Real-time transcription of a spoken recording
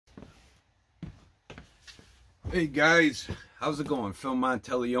Hey guys, how's it going? Phil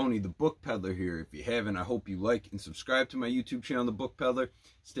Monteleone, the Book Peddler here. If you haven't, I hope you like and subscribe to my YouTube channel, The Book Peddler.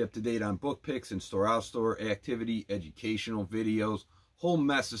 Stay up to date on book picks and store activity, educational videos, whole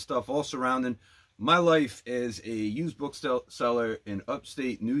mess of stuff all surrounding my life as a used bookseller in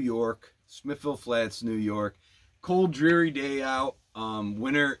upstate New York, Smithville Flats, New York. Cold, dreary day out.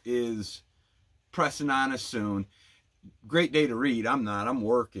 Winter is pressing on us soon. Great day to read. I'm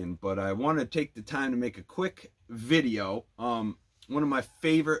working, but I want to take the time to make a quick video. One of my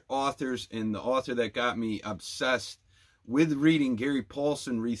favorite authors and the author that got me obsessed with reading, Gary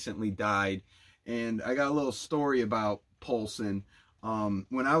Paulson, recently died, and I got a little story about Paulson.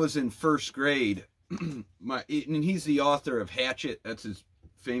 When I was in first grade, and he's the author of Hatchet, that's his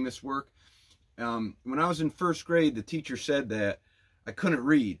famous work. When I was in first grade, the teacher said that I couldn't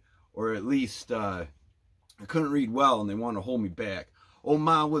read, or at least I couldn't read well, and they wanted to hold me back. Old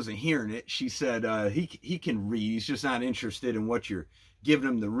Ma wasn't hearing it. She said, he can read. He's just not interested in what you're giving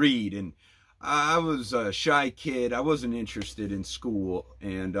him to read. And I was a shy kid. I wasn't interested in school.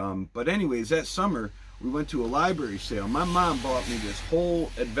 And but anyways, that summer, we went to a library sale. My mom bought me this whole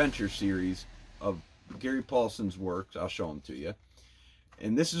adventure series of Gary Paulson's works. I'll show them to you.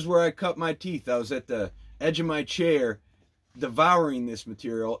 And this is where I cut my teeth. I was at the edge of my chair devouring this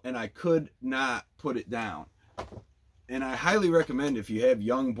material, and I could not put it down. And I highly recommend, if you have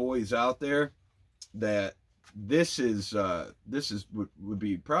young boys out there, that this would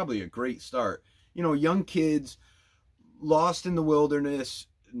be probably a great start. You know, young kids lost in the wilderness,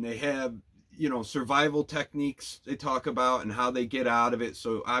 and they have, you know, survival techniques they talk about and how they get out of it.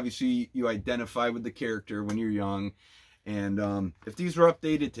 So obviously you identify with the character when you're young. And if these were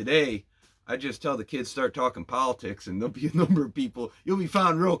updated today, I just tell the kids, start talking politics, and there'll be a number of people. You'll be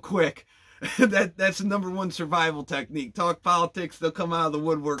found real quick. That's the #1 survival technique. Talk politics, they'll come out of the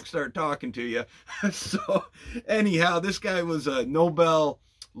woodwork, start talking to you. So anyhow, this guy was a Nobel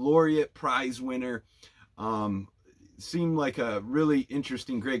laureate prize winner. Seemed like a really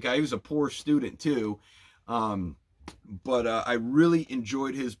interesting, great guy. He was a poor student too. But I really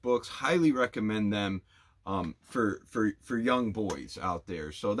enjoyed his books. Highly recommend them for young boys out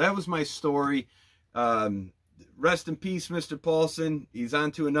there. So that was my story. Rest in peace, Mr. Paulson. He's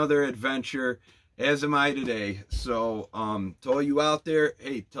on to another adventure, as am I today. So to all you out there,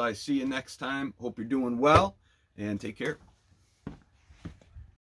 hey, till I see you next time, hope you're doing well, and take care.